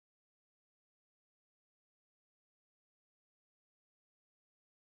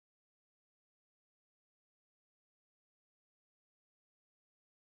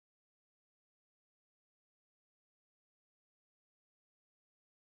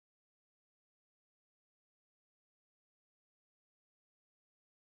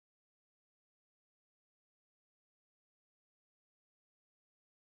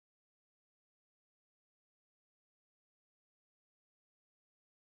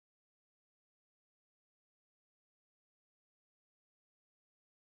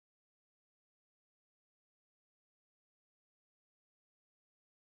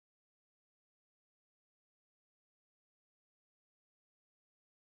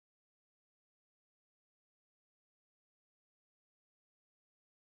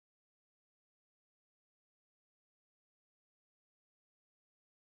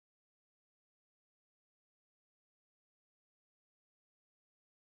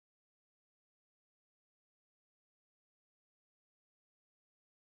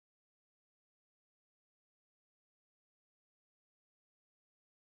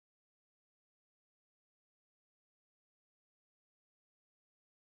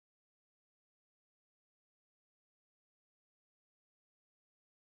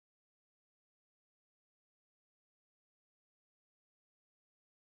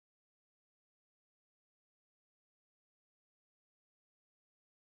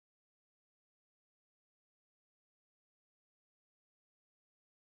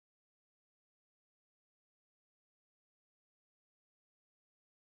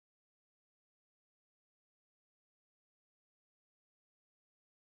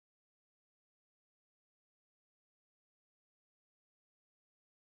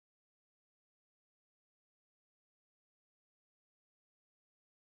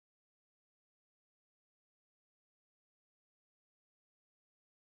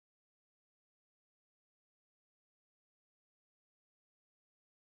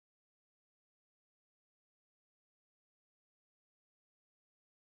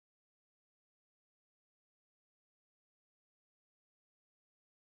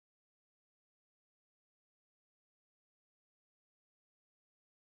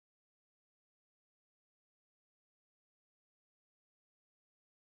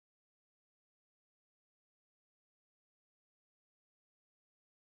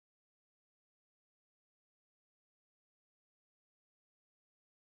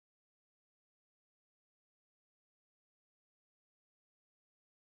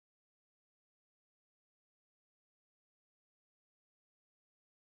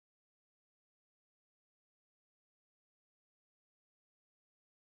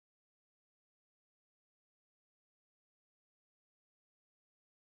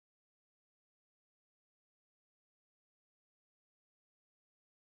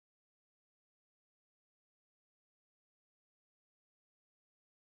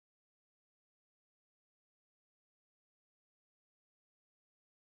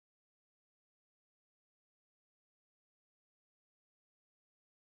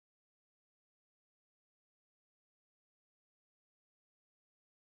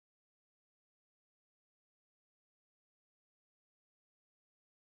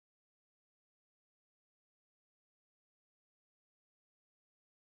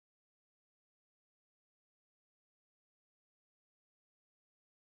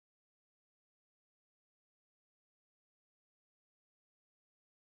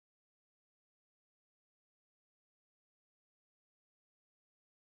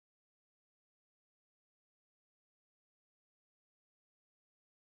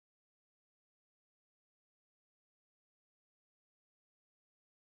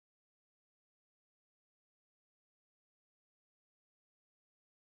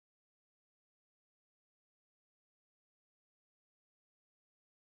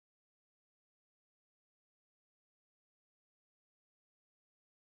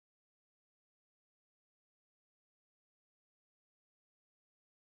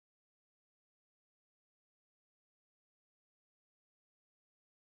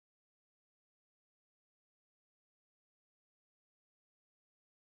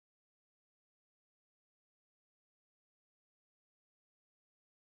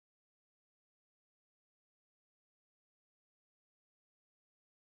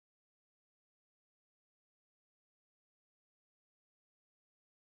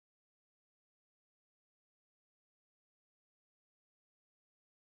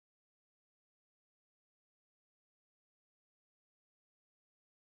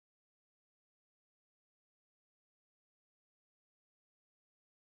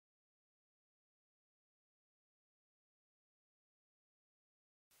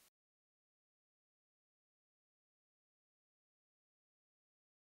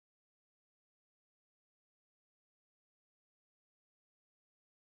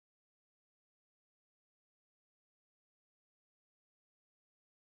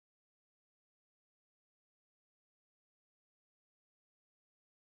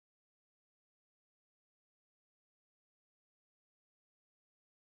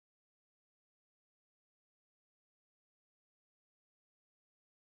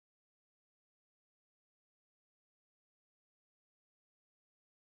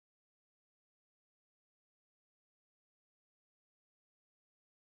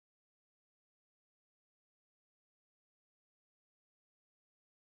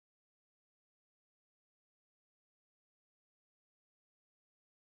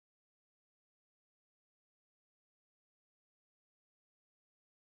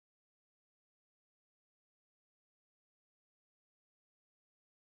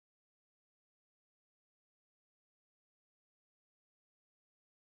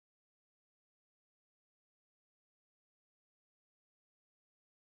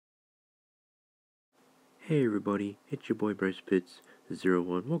Hey everybody, it's your boy Bryce Pitts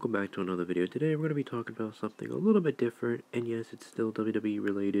 01. Welcome back to another video. Today we're going to be talking about something a little bit different, and yes, it's still WWE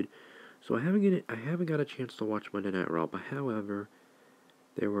related. So I haven't got a chance to watch Monday Night Raw, but however,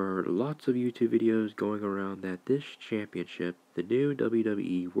 there were lots of YouTube videos going around that this championship, the new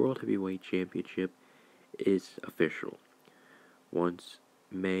WWE World Heavyweight Championship, is official. Once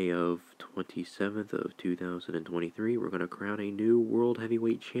May of 27th of 2023, we're going to crown a new World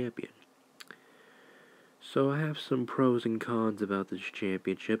Heavyweight Champion. So I have some pros and cons about this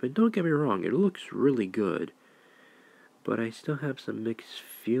championship, and don't get me wrong, it looks really good, but I still have some mixed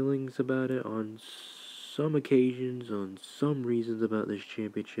feelings about it on some occasions, on some reasons about this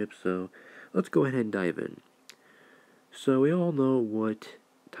championship, so let's go ahead and dive in. So we all know what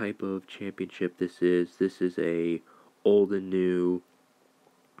type of championship this is. This is a old and new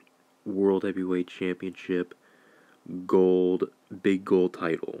World Heavyweight Championship big gold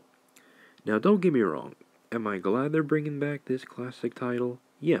title. Now don't get me wrong, am I glad they're bringing back this classic title?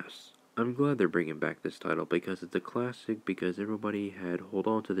 Yes, I'm glad they're bringing back this title because it's a classic, because everybody had hold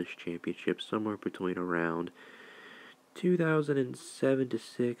on to this championship somewhere between around 2007 to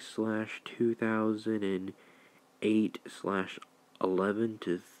 6 / 2008 / 11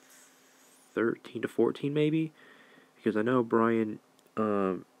 to 13 to 14 maybe, because I know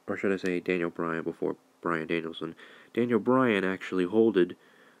or should I say Daniel Bryan before Bryan Danielson. Daniel Bryan actually holded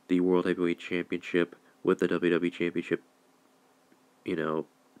the World Heavyweight Championship with the WWE Championship,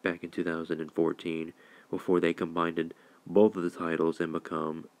 back in 2014, before they combined both of the titles and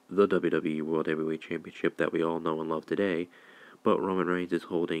become the WWE World Heavyweight Championship that we all know and love today. But Roman Reigns is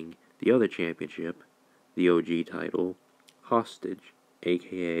holding the other championship, the OG title, hostage,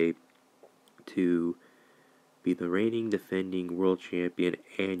 aka to be the reigning, defending World Champion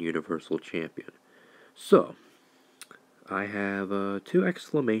and Universal Champion. So, I have two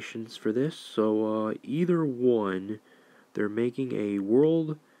exclamations for this. So either one, they're making a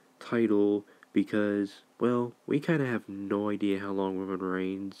world title because, well, we kind of have no idea how long Roman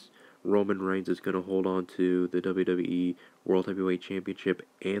Reigns is going to hold on to the WWE World Heavyweight Championship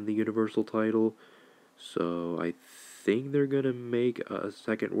and the Universal title. So I think they're going to make a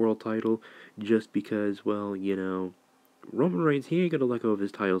second world title just because, well, Roman Reigns, he ain't going to let go of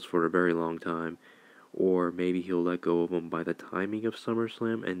his titles for a very long time. Or maybe he'll let go of them by the timing of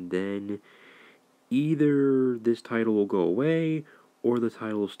SummerSlam, and then either this title will go away, or the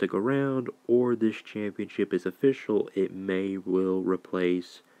title will stick around, or this championship is official. It will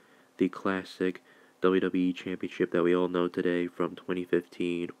replace the classic WWE Championship that we all know today from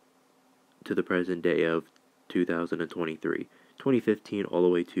 2015 to the present day of 2023. 2015 all the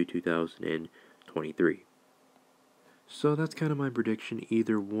way to 2023. So that's kind of my prediction.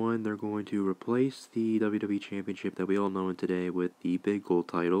 Either one, they're going to replace the WWE Championship that we all know today with the big gold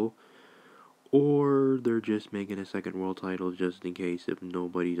title, or they're just making a second world title just in case if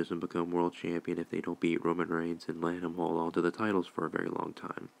nobody doesn't become world champion, if they don't beat Roman Reigns and let him hold on to the titles for a very long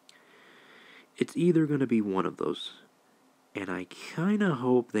time. It's either going to be one of those, and I kind of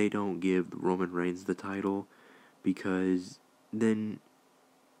hope they don't give Roman Reigns the title, because then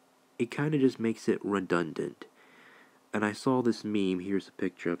it kind of just makes it redundant. And I saw this meme, here's a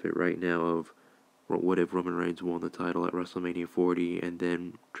picture of it right now, of what if Roman Reigns won the title at WrestleMania 40, and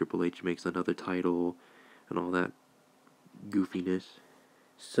then Triple H makes another title, and all that goofiness.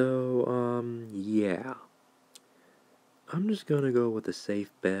 So, yeah. I'm just gonna go with a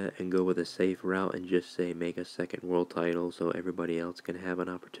safe bet and go with a safe route and just say make a second world title so everybody else can have an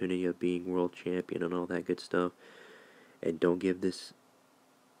opportunity of being world champion and all that good stuff. And don't give this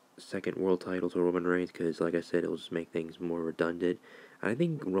second world title to Roman Reigns, because like I said, it will just make things more redundant. I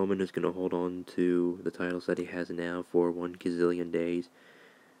think Roman is going to hold on to the titles that he has now for 1 gazillion days,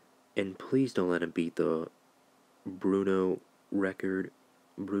 and please don't let him beat the Bruno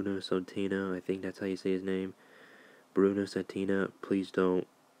Santina, I think that's how you say his name, Bruno Santina. Please don't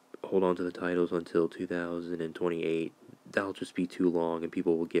hold on to the titles until 2028. That'll just be too long, and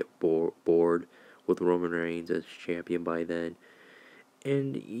people will get bored with Roman Reigns as champion by then.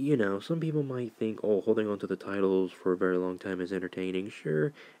 And, some people might think, oh, holding on to the titles for a very long time is entertaining.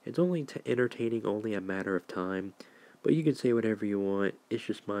 Sure, it's only entertaining only a matter of time, but you can say whatever you want. It's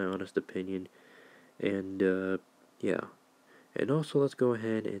just my honest opinion. And, yeah. And also, let's go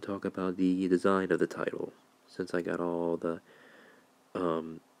ahead and talk about the design of the title, since I got all that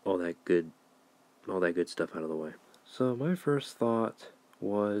good stuff out of the way. So, my first thought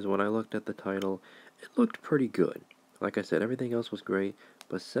was, when I looked at the title, it looked pretty good. Like I said, everything else was great,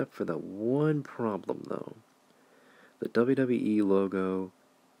 but except for the one problem, though. The WWE logo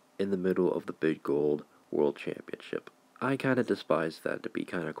in the middle of the big gold World Championship. I kind of despise that, to be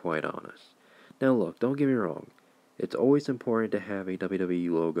kind of quite honest. Now look, don't get me wrong. It's always important to have a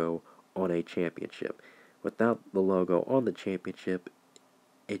WWE logo on a championship. Without the logo on the championship,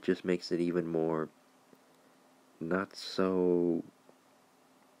 it just makes it even more not so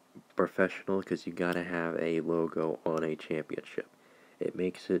professional, because you gotta have a logo on a championship. It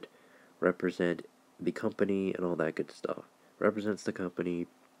makes it represent the company and all that good stuff. Represents the company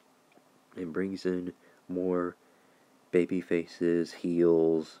and brings in more baby faces,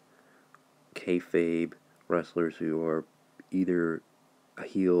 heels, kayfabe wrestlers who are either a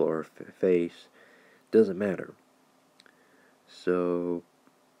heel or a face. Doesn't matter. So,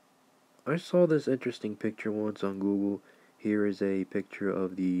 I saw this interesting picture once on Google. Here is a picture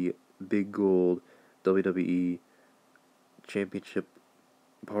of the big gold WWE Championship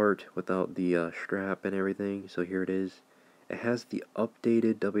part without the strap and everything. So here it is. It has the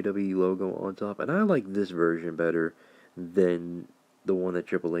updated WWE logo on top, and I like this version better than the one that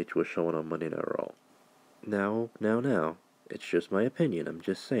Triple H was showing on Monday Night Raw. Now, it's just my opinion. I'm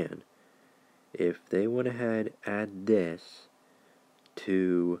just saying. If they went ahead add this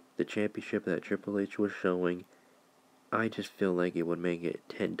to the championship that Triple H was showing, I just feel like it would make it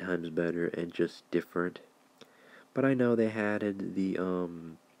 10 times better and just different. But I know they added the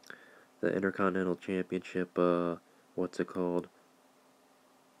Intercontinental Championship, what's it called?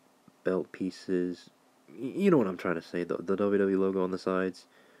 Belt pieces. You know what I'm trying to say, the WWE logo on the sides,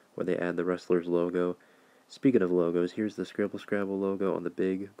 where they add the wrestler's logo. Speaking of logos, here's the Scribble Scrabble logo on the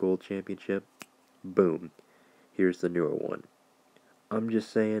big gold championship. Boom. Here's the newer one. I'm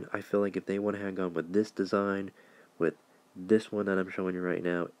just saying, I feel like if they would have gone with this design, with this one that I'm showing you right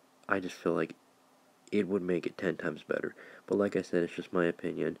now, I just feel like it would make it 10 times better. But like I said, it's just my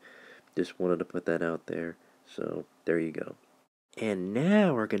opinion. Just wanted to put that out there. So, there you go. And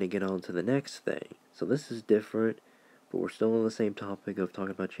now we're going to get on to the next thing. So this is different, but we're still on the same topic of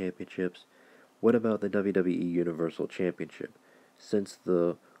talking about championships. What about the WWE Universal Championship? Since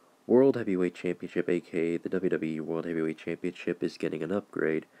the World Heavyweight Championship, aka the WWE World Heavyweight Championship, is getting an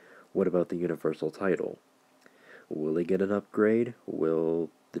upgrade, what about the Universal title? Will it get an upgrade? Will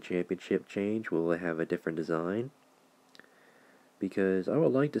the championship change? Will it have a different design? Because I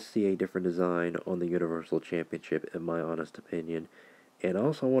would like to see a different design on the Universal Championship, in my honest opinion. And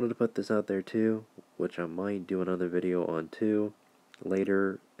also I wanted to put this out there too, which I might do another video on too,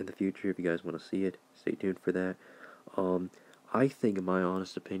 later in the future. If you guys want to see it, stay tuned for that. I think, in my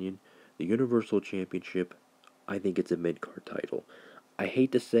honest opinion, the Universal Championship, I think it's a mid-card title. I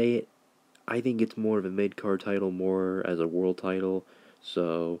hate to say it, I think it's more of a mid-card title, more as a world title,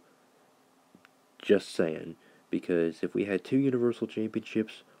 so, just saying. Because if we had two Universal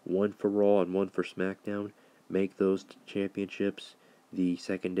Championships, one for Raw and one for SmackDown, make those championships the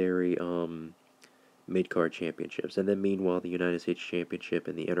secondary, mid-card championships. And then meanwhile, the United States Championship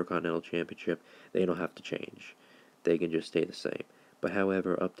and the Intercontinental Championship, they don't have to change. They can just stay the same. But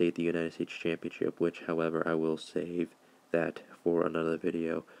however, update the United States Championship, which, however, I will save that for another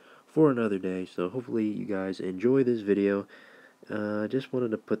video, for another day. So hopefully you guys enjoy this video. Just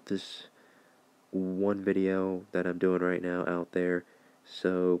wanted to put this one video that I'm doing right now out there,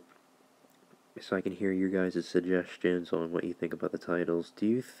 so I can hear your guys' suggestions on what you think about the titles. Do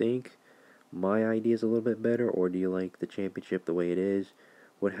you think my idea is a little bit better, or do you like the championship the way it is?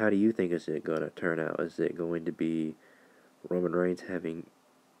 How do you think is it going to turn out? Is it going to be Roman Reigns having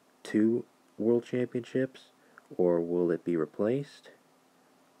two world championships, or will it be replaced,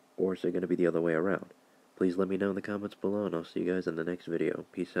 or is it going to be the other way around? Please let me know in the comments below, and I'll see you guys in the next video.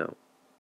 Peace out.